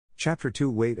Chapter 2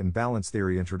 Weight and Balance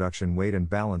Theory Introduction. Weight and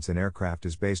balance in aircraft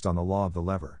is based on the law of the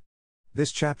lever.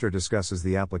 This chapter discusses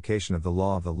the application of the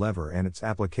law of the lever and its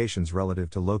applications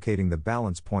relative to locating the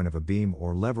balance point of a beam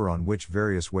or lever on which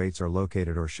various weights are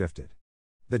located or shifted.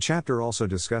 The chapter also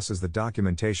discusses the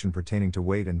documentation pertaining to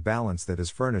weight and balance that is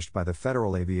furnished by the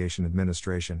Federal Aviation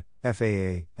Administration,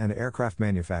 FAA, and aircraft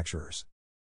manufacturers.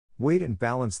 Weight and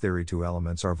balance theory. Two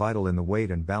elements are vital in the weight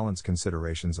and balance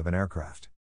considerations of an aircraft.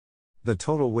 The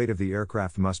total weight of the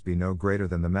aircraft must be no greater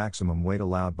than the maximum weight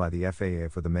allowed by the FAA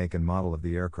for the make and model of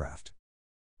the aircraft.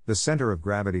 The center of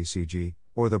gravity (CG),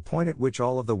 or the point at which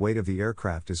all of the weight of the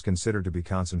aircraft is considered to be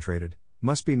concentrated,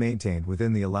 must be maintained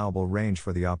within the allowable range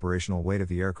for the operational weight of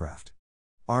the aircraft.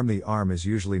 The arm is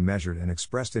usually measured and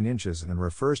expressed in inches and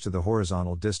refers to the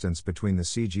horizontal distance between the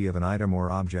CG of an item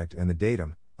or object and the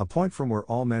datum, a point from where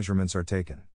all measurements are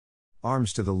taken.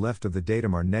 Arms to the left of the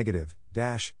datum are negative,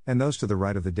 dash, and those to the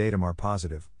right of the datum are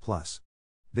positive, plus.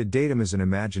 The datum is an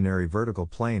imaginary vertical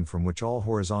plane from which all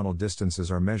horizontal distances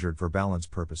are measured for balance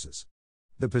purposes.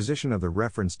 The position of the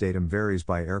reference datum varies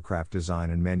by aircraft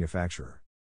design and manufacturer.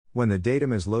 When the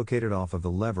datum is located off of the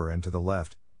lever and to the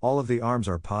left, all of the arms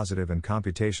are positive and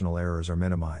computational errors are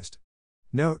minimized.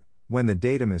 Note, when the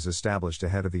datum is established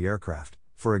ahead of the aircraft,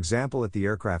 for example at the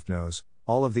aircraft nose,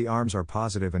 all of the arms are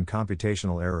positive and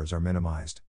computational errors are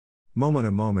minimized. Moment.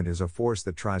 A moment is a force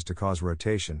that tries to cause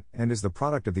rotation and is the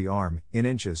product of the arm, in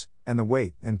inches, and the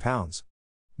weight, in pounds.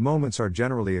 Moments are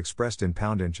generally expressed in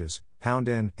pound inches, pound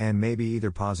in, and may be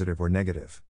either positive or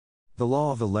negative. The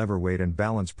law of the lever. Weight and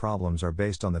balance problems are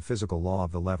based on the physical law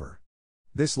of the lever.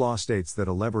 This law states that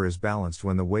a lever is balanced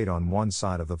when the weight on one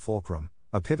side of the fulcrum,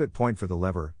 a pivot point for the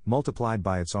lever, multiplied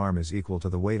by its arm is equal to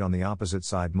the weight on the opposite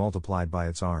side multiplied by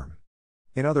its arm.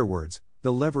 In other words,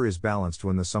 the lever is balanced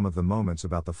when the sum of the moments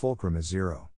about the fulcrum is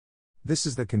zero. This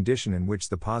is the condition in which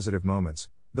the positive moments,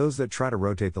 those that try to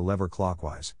rotate the lever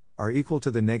clockwise, are equal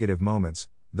to the negative moments,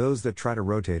 those that try to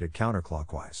rotate it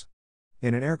counterclockwise.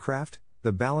 In an aircraft,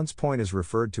 the balance point is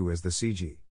referred to as the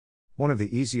CG. One of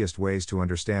the easiest ways to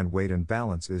understand weight and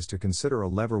balance is to consider a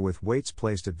lever with weights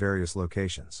placed at various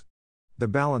locations. The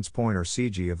balance point or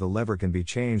CG of the lever can be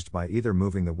changed by either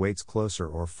moving the weights closer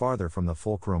or farther from the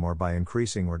fulcrum or by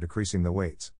increasing or decreasing the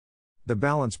weights. The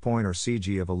balance point or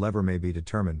CG of a lever may be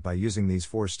determined by using these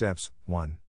four steps.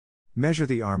 1. Measure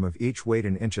the arm of each weight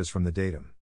in inches from the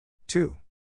datum. 2.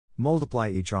 Multiply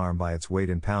each arm by its weight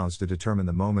in pounds to determine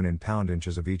the moment in pound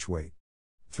inches of each weight.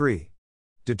 3.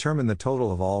 Determine the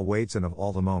total of all weights and of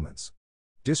all the moments.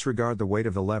 Disregard the weight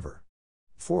of the lever.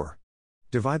 4.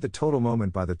 Divide the total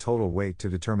moment by the total weight to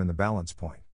determine the balance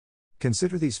point.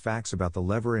 Consider these facts about the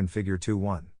lever in Figure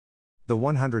 2.1. The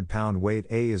 100-pound weight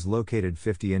A is located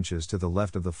 50 inches to the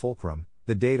left of the fulcrum,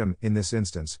 the datum, in this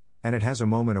instance, and it has a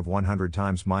moment of 100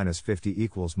 times minus 50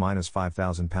 equals minus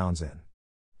 5,000 pounds in.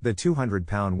 The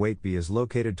 200-pound weight B is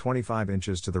located 25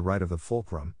 inches to the right of the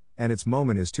fulcrum, and its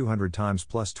moment is 200 times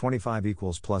plus 25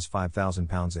 equals plus 5,000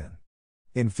 pounds in.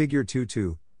 In Figure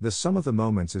 2.2, the sum of the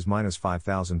moments is minus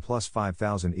 5,000 plus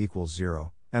 5,000 equals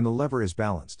 0, and the lever is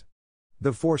balanced.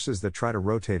 The forces that try to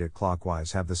rotate it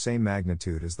clockwise have the same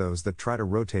magnitude as those that try to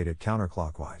rotate it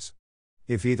counterclockwise.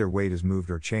 If either weight is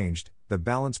moved or changed, the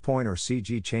balance point or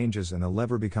CG changes and the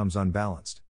lever becomes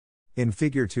unbalanced. In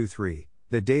Figure 2.3,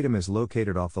 the datum is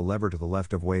located off the lever to the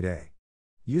left of weight A.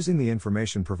 Using the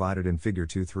information provided in Figure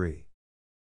 2.3.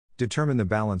 Determine the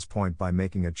balance point by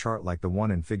making a chart like the one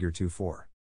in Figure 2.4.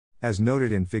 As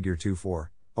noted in Figure 2.4,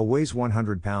 A weighs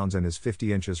 100 pounds and is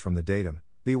 50 inches from the datum,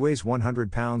 B weighs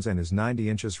 100 pounds and is 90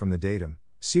 inches from the datum,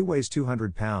 C weighs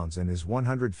 200 pounds and is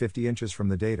 150 inches from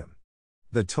the datum.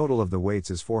 The total of the weights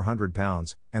is 400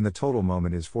 pounds, and the total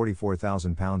moment is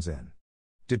 44,000 pounds in.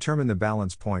 Determine the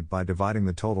balance point by dividing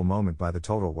the total moment by the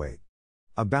total weight.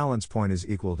 A balance point is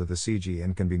equal to the CG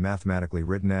and can be mathematically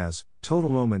written as total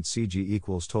moment CG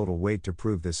equals total weight. To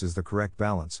prove this is the correct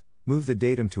balance, move the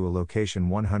datum to a location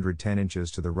 110 inches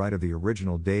to the right of the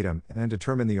original datum and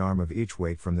determine the arm of each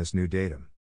weight from this new datum.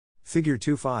 Figure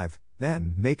 2.5,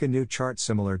 then, make a new chart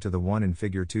similar to the one in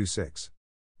Figure 2.6.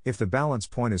 If the balance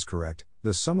point is correct,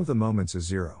 the sum of the moments is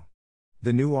 0.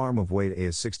 The new arm of weight A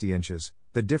is 60 inches,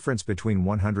 the difference between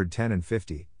 110 and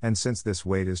 50, and since this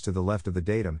weight is to the left of the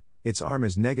datum, its arm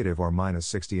is negative or minus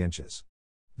 60 inches.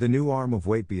 The new arm of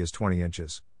weight B is 20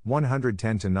 inches,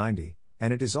 110 to 90,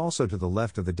 and it is also to the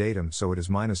left of the datum, so it is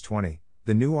minus 20.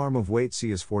 The new arm of weight C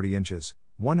is 40 inches,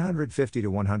 150 to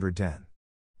 110.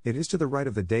 It is to the right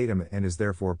of the datum and is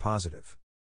therefore positive.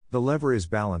 The lever is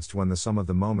balanced when the sum of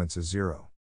the moments is 0.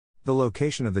 The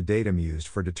location of the datum used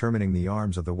for determining the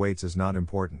arms of the weights is not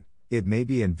important. It may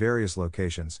be in various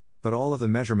locations, but all of the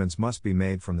measurements must be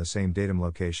made from the same datum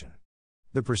location.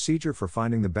 The procedure for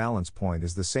finding the balance point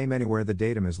is the same anywhere the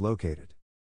datum is located.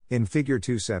 In Figure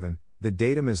 2.7, the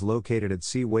datum is located at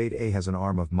C. Weight A has an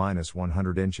arm of minus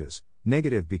 100 inches,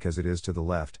 negative because it is to the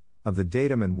left, of the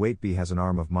datum, and weight B has an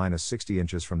arm of minus 60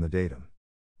 inches from the datum.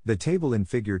 The table in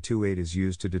Figure 2.8 is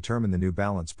used to determine the new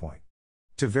balance point.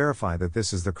 To verify that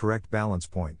this is the correct balance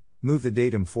point, move the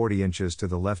datum 40 inches to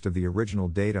the left of the original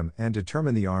datum and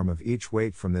determine the arm of each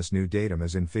weight from this new datum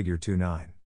as in Figure 2.9.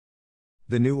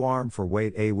 The new arm for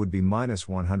weight A would be minus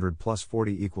 100 plus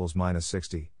 40 equals minus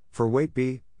 60, for weight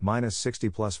B, minus 60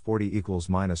 plus 40 equals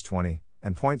minus 20,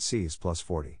 and point C is plus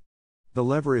 40. The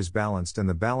lever is balanced and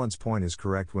the balance point is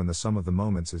correct when the sum of the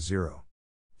moments is 0.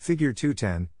 Figure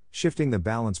 2.10, shifting the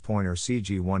balance point or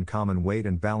CG. One common weight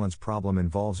and balance problem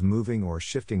involves moving or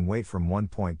shifting weight from one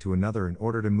point to another in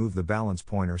order to move the balance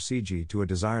point or CG to a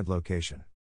desired location.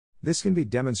 This can be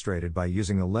demonstrated by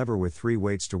using a lever with 3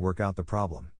 weights to work out the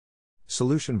problem.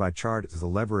 Solution by chart. As the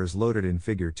lever is loaded in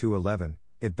Figure 2.11,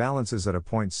 it balances at a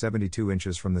point 72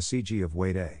 inches from the CG of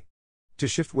weight A. To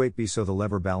shift weight B so the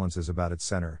lever balances about its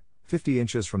center, 50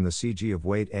 inches from the CG of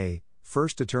weight A,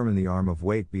 first determine the arm of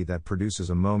weight B that produces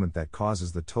a moment that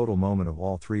causes the total moment of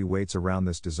all 3 weights around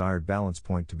this desired balance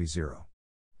point to be 0.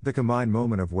 The combined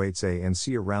moment of weights A and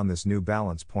C around this new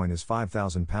balance point is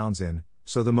 5,000 pounds in,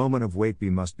 so the moment of weight B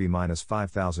must be minus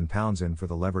 5,000 pounds in for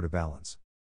the lever to balance.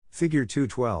 Figure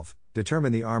 2.12,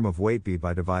 determine the arm of weight B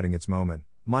by dividing its moment,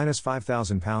 minus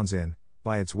 5,000 pounds in,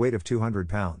 by its weight of 200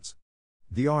 pounds.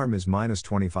 The arm is minus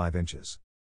 25 inches.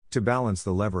 To balance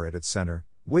the lever at its center,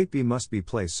 weight B must be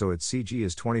placed so its CG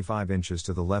is 25 inches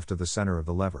to the left of the center of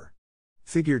the lever.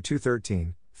 Figure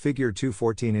 2.13, Figure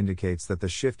 2.14 indicates that the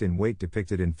shift in weight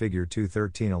depicted in Figure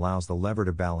 2.13 allows the lever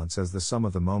to balance as the sum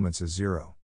of the moments is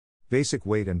 0. Basic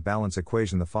weight and balance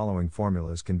equation. The following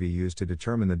formulas can be used to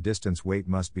determine the distance weight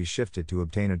must be shifted to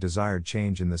obtain a desired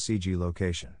change in the CG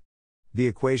location. The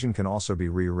equation can also be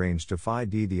rearranged to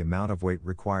find the amount of weight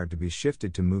required to be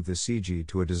shifted to move the CG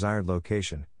to a desired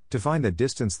location, to find the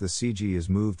distance the CG is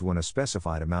moved when a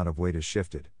specified amount of weight is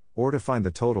shifted, or to find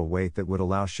the total weight that would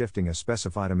allow shifting a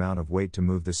specified amount of weight to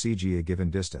move the CG a given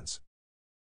distance.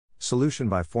 Solution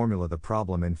by formula. The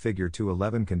problem in Figure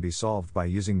 2.11 can be solved by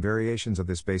using variations of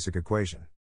this basic equation.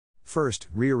 First,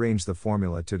 rearrange the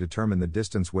formula to determine the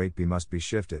distance weight B must be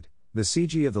shifted. The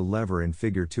CG of the lever in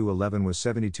Figure 2.11 was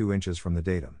 72 inches from the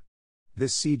datum.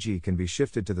 This CG can be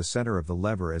shifted to the center of the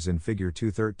lever as in Figure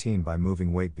 2.13 by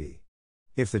moving weight B.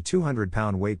 If the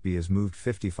 200-pound weight B is moved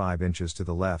 55 inches to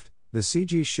the left, the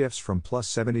CG shifts from plus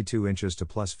 72 inches to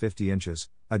plus 50 inches,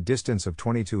 a distance of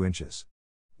 22 inches.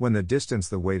 When the distance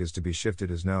the weight is to be shifted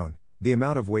is known, the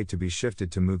amount of weight to be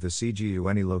shifted to move the CG to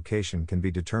any location can be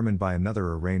determined by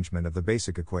another arrangement of the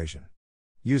basic equation.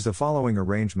 Use the following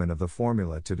arrangement of the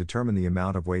formula to determine the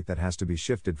amount of weight that has to be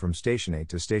shifted from station 8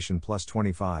 to station plus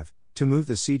 25, to move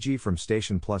the CG from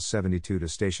station plus 72 to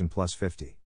station plus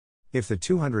 50. If the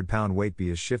 200-pound weight B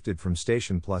is shifted from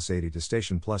station plus 80 to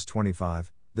station plus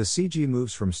 25, the CG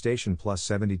moves from station plus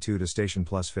 72 to station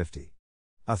plus 50.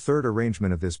 A third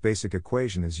arrangement of this basic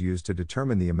equation is used to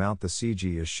determine the amount the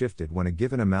CG is shifted when a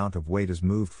given amount of weight is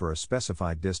moved for a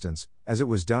specified distance, as it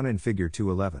was done in Figure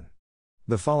 2.11.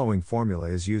 The following formula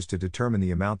is used to determine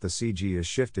the amount the CG is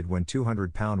shifted when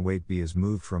 200-pound weight B is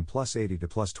moved from plus 80 to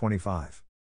plus 25.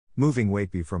 Moving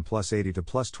weight B from plus 80 to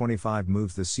plus 25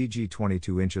 moves the CG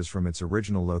 22 inches from its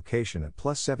original location at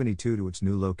plus 72 to its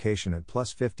new location at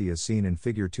plus 50 as seen in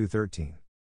Figure 2.13.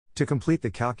 To complete the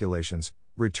calculations,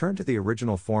 return to the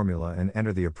original formula and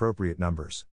enter the appropriate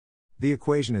numbers. The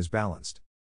equation is balanced.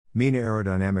 Mean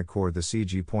aerodynamic chord. The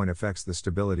CG point affects the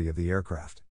stability of the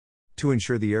aircraft. To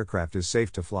ensure the aircraft is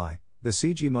safe to fly, the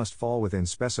CG must fall within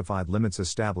specified limits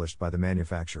established by the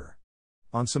manufacturer.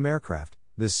 On some aircraft,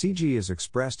 the CG is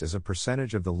expressed as a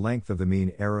percentage of the length of the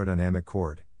mean aerodynamic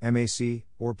chord, MAC,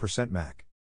 or %Mach.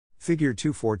 Figure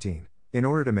 2.14. In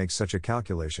order to make such a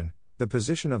calculation, the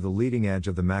position of the leading edge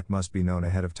of the Mach must be known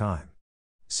ahead of time.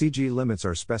 CG limits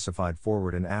are specified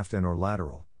forward and aft and or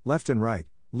lateral, left and right,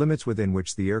 limits within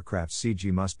which the aircraft's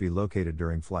CG must be located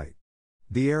during flight.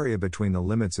 The area between the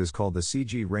limits is called the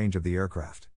CG range of the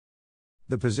aircraft.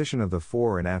 The position of the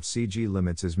fore and aft CG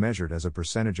limits is measured as a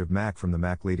percentage of Mach from the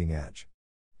Mach leading edge.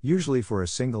 Usually for a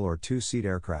single or two-seat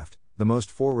aircraft, the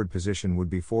most forward position would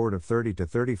be forward of 30 to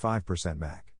 35%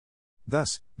 Mach.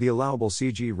 Thus, the allowable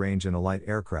CG range in a light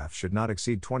aircraft should not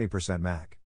exceed 20%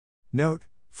 Mach. Note,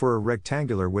 for a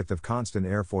rectangular width of constant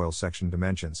airfoil section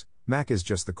dimensions, Mach is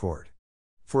just the chord.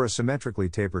 For a symmetrically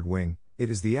tapered wing,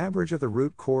 it is the average of the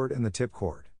root chord and the tip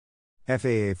chord.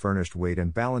 FAA furnished weight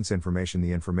and balance information.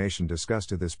 The information discussed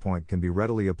to this point can be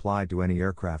readily applied to any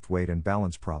aircraft weight and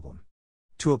balance problem.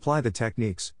 To apply the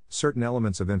techniques, certain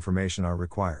elements of information are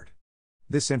required.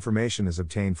 This information is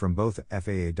obtained from both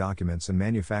FAA documents and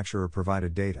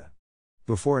manufacturer-provided data.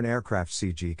 Before an aircraft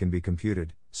CG can be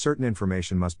computed, certain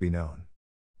information must be known.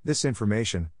 This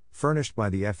information, furnished by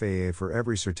the FAA for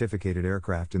every certificated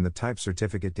aircraft in the Type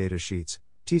Certificate Data Sheets,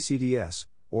 TCDS,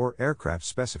 or Aircraft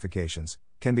Specifications,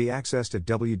 can be accessed at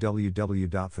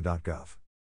www.faa.gov.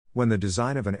 When the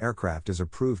design of an aircraft is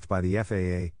approved by the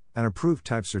FAA, an approved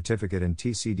type certificate and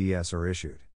TCDS are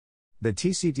issued. The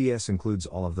TCDS includes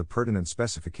all of the pertinent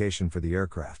specification for the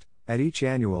aircraft. At each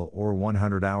annual or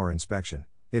 100-hour inspection,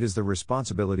 it is the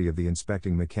responsibility of the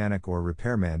inspecting mechanic or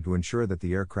repairman to ensure that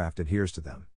the aircraft adheres to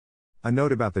them. A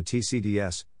note about the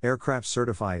TCDS: aircraft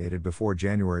certified before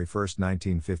January 1,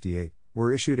 1958,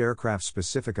 were issued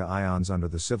aircraft-specific ions under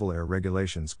the Civil Air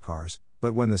Regulations (CARS),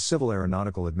 but when the Civil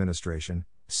Aeronautical Administration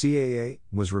 (CAA)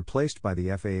 was replaced by the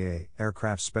FAA,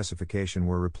 aircraft specification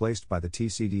were replaced by the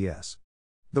TCDS.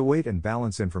 The weight and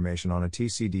balance information on a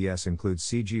TCDS includes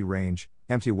CG range,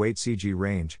 empty weight CG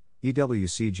range,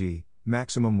 EWCG,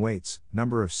 maximum weights,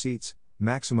 number of seats,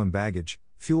 maximum baggage,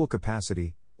 fuel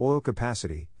capacity, oil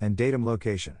capacity, and datum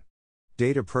location.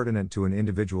 Data pertinent to an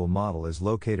individual model is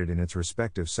located in its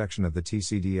respective section of the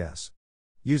TCDS.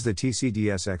 Use the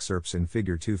TCDS excerpts in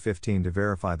Figure 215 to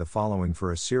verify the following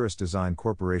for a Cirrus Design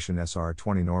Corporation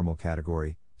SR20 normal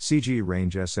category: CG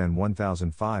range SN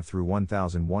 1005 through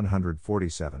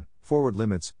 1147, forward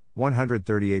limits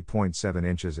 138.7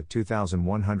 inches at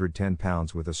 2,110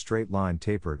 pounds with a straight line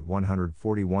tapered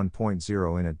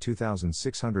 141.0 in at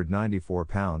 2,694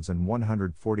 pounds and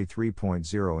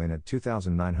 143.0 in at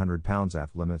 2,900 pounds.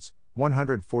 Aft limits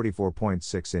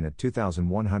 144.6 in at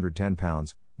 2,110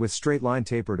 pounds, with straight line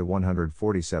taper to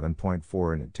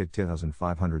 147.4 in at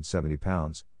 2,570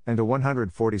 pounds, and to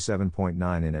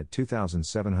 147.9 in at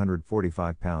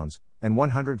 2,745 pounds, and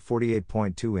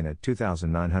 148.2 in at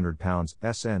 2,900 pounds.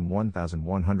 SN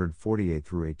 1148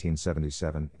 through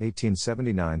 1877,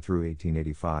 1879 through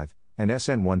 1885, and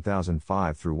SN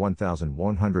 1005 through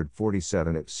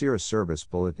 1147 at Cirrus Service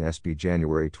Bulletin SB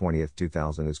January 20,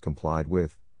 2000 is complied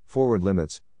with. Forward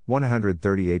limits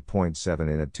 138.7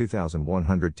 in at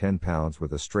 2,110 pounds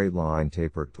with a straight line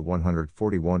taper to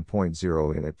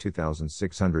 141.0 in at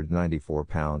 2,694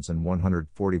 pounds and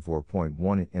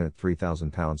 144.1 in at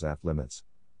 3,000 pounds. Aft limits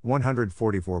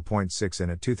 144.6 in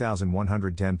at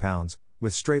 2,110 pounds,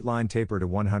 with straight line taper to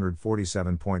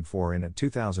 147.4 in at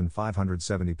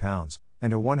 2,570 pounds,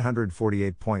 and to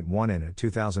 148.1 in at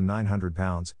 2,900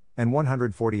 pounds, and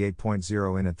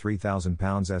 148.0 in at 3,000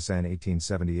 pounds. SN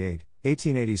 1878,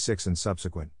 1886 and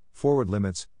subsequent, forward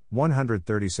limits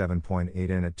 137.8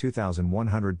 in at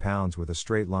 2,100 pounds with a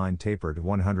straight line taper to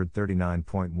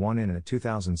 139.1 in at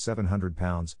 2,700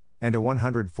 pounds, and to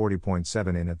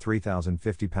 140.7 in at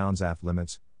 3,050 pounds. Aft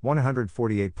limits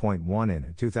 148.1 in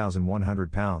at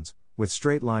 2,100 pounds, with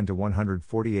straight line to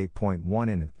 148.1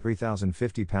 in at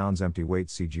 3,050 pounds. Empty weight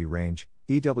CG range,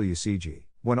 EWCG.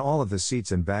 When all of the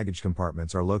seats and baggage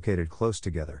compartments are located close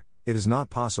together, it is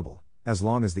not possible, as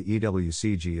long as the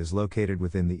EWCG is located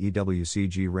within the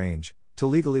EWCG range, to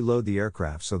legally load the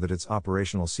aircraft so that its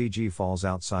operational CG falls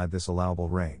outside this allowable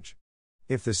range.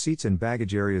 If the seats and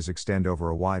baggage areas extend over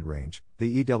a wide range,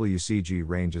 the EWCG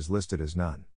range is listed as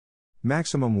none.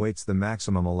 Maximum weights: the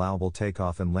maximum allowable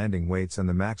takeoff and landing weights and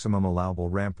the maximum allowable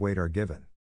ramp weight are given.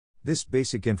 This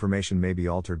basic information may be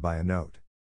altered by a note.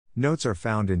 Notes are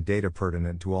found in data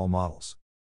pertinent to all models.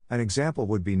 An example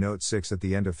would be Note 6 at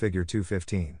the end of Figure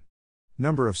 215.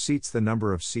 Number of seats: the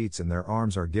number of seats and their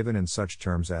arms are given in such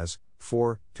terms as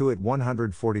 4, 2 at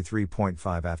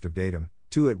 143.5 aft of datum,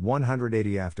 2 at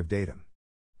 180 aft of datum.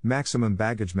 Maximum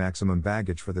baggage: maximum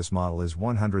baggage for this model is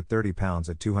 130 pounds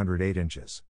at 208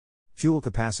 inches. Fuel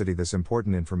capacity: this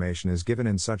important information is given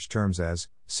in such terms as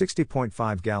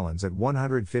 60.5 gallons at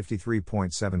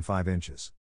 153.75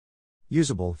 inches.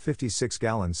 Usable 56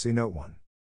 gallons. See Note 1.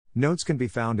 Notes can be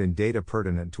found in data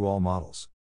pertinent to all models.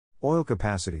 Oil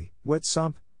capacity: wet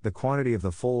sump, the quantity of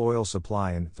the full oil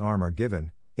supply and arm are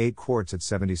given, 8 quarts at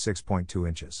 76.2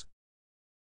 inches.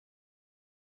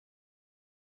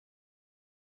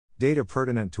 Data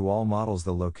pertinent to all models: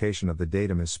 the location of the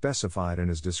datum is specified and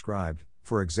is described,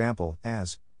 for example,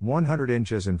 as 100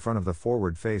 inches in front of the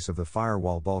forward face of the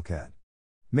firewall bulkhead.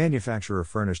 Manufacturer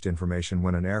furnished information: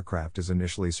 when an aircraft is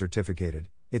initially certificated,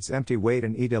 its empty weight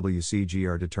and EWCG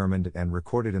are determined and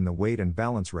recorded in the weight and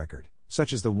balance record,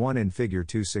 such as the one in Figure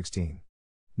 216.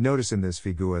 Notice in this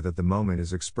figure that the moment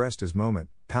is expressed as moment,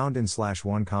 pound in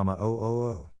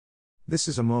 /1,000. This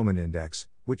is a moment index,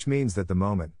 which means that the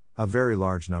moment, a very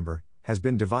large number, has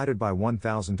been divided by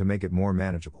 1000 to make it more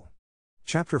manageable.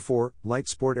 Chapter 4, Light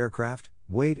Sport Aircraft,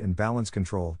 Weight and Balance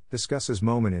Control, discusses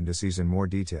moment indices in more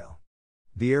detail.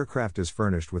 The aircraft is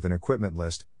furnished with an equipment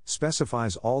list,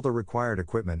 specifies all the required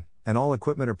equipment, and all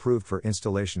equipment approved for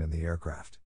installation in the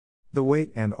aircraft. The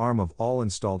weight and arm of all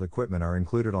installed equipment are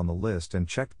included on the list and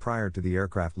checked prior to the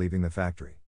aircraft leaving the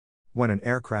factory. When an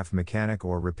aircraft mechanic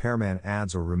or repairman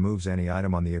adds or removes any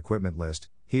item on the equipment list,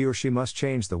 he or she must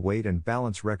change the weight and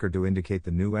balance record to indicate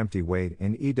the new empty weight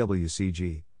in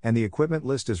EWCG, and the equipment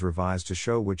list is revised to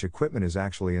show which equipment is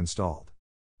actually installed.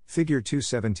 Figure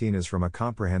 217 is from a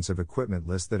comprehensive equipment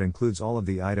list that includes all of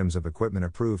the items of equipment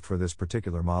approved for this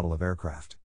particular model of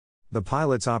aircraft. The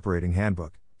Pilot's Operating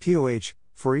Handbook, POH,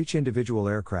 for each individual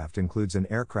aircraft includes an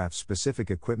aircraft-specific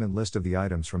equipment list of the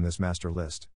items from this master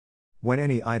list. When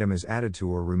any item is added to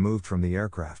or removed from the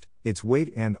aircraft, its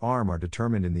weight and arm are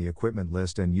determined in the equipment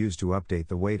list and used to update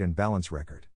the weight and balance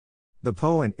record. The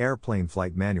PO and Airplane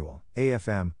Flight Manual,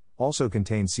 AFM, also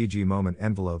contains CG moment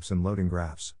envelopes and loading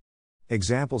graphs.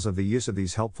 Examples of the use of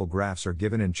these helpful graphs are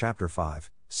given in Chapter 5,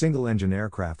 Single-Engine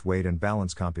Aircraft Weight and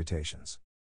Balance Computations.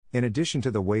 In addition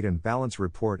to the weight and balance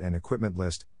report and equipment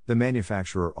list, the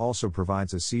manufacturer also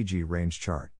provides a CG range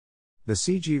chart. The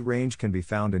CG range can be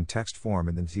found in text form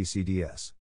in the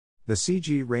TCDS. The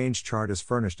CG range chart is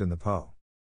furnished in the PO.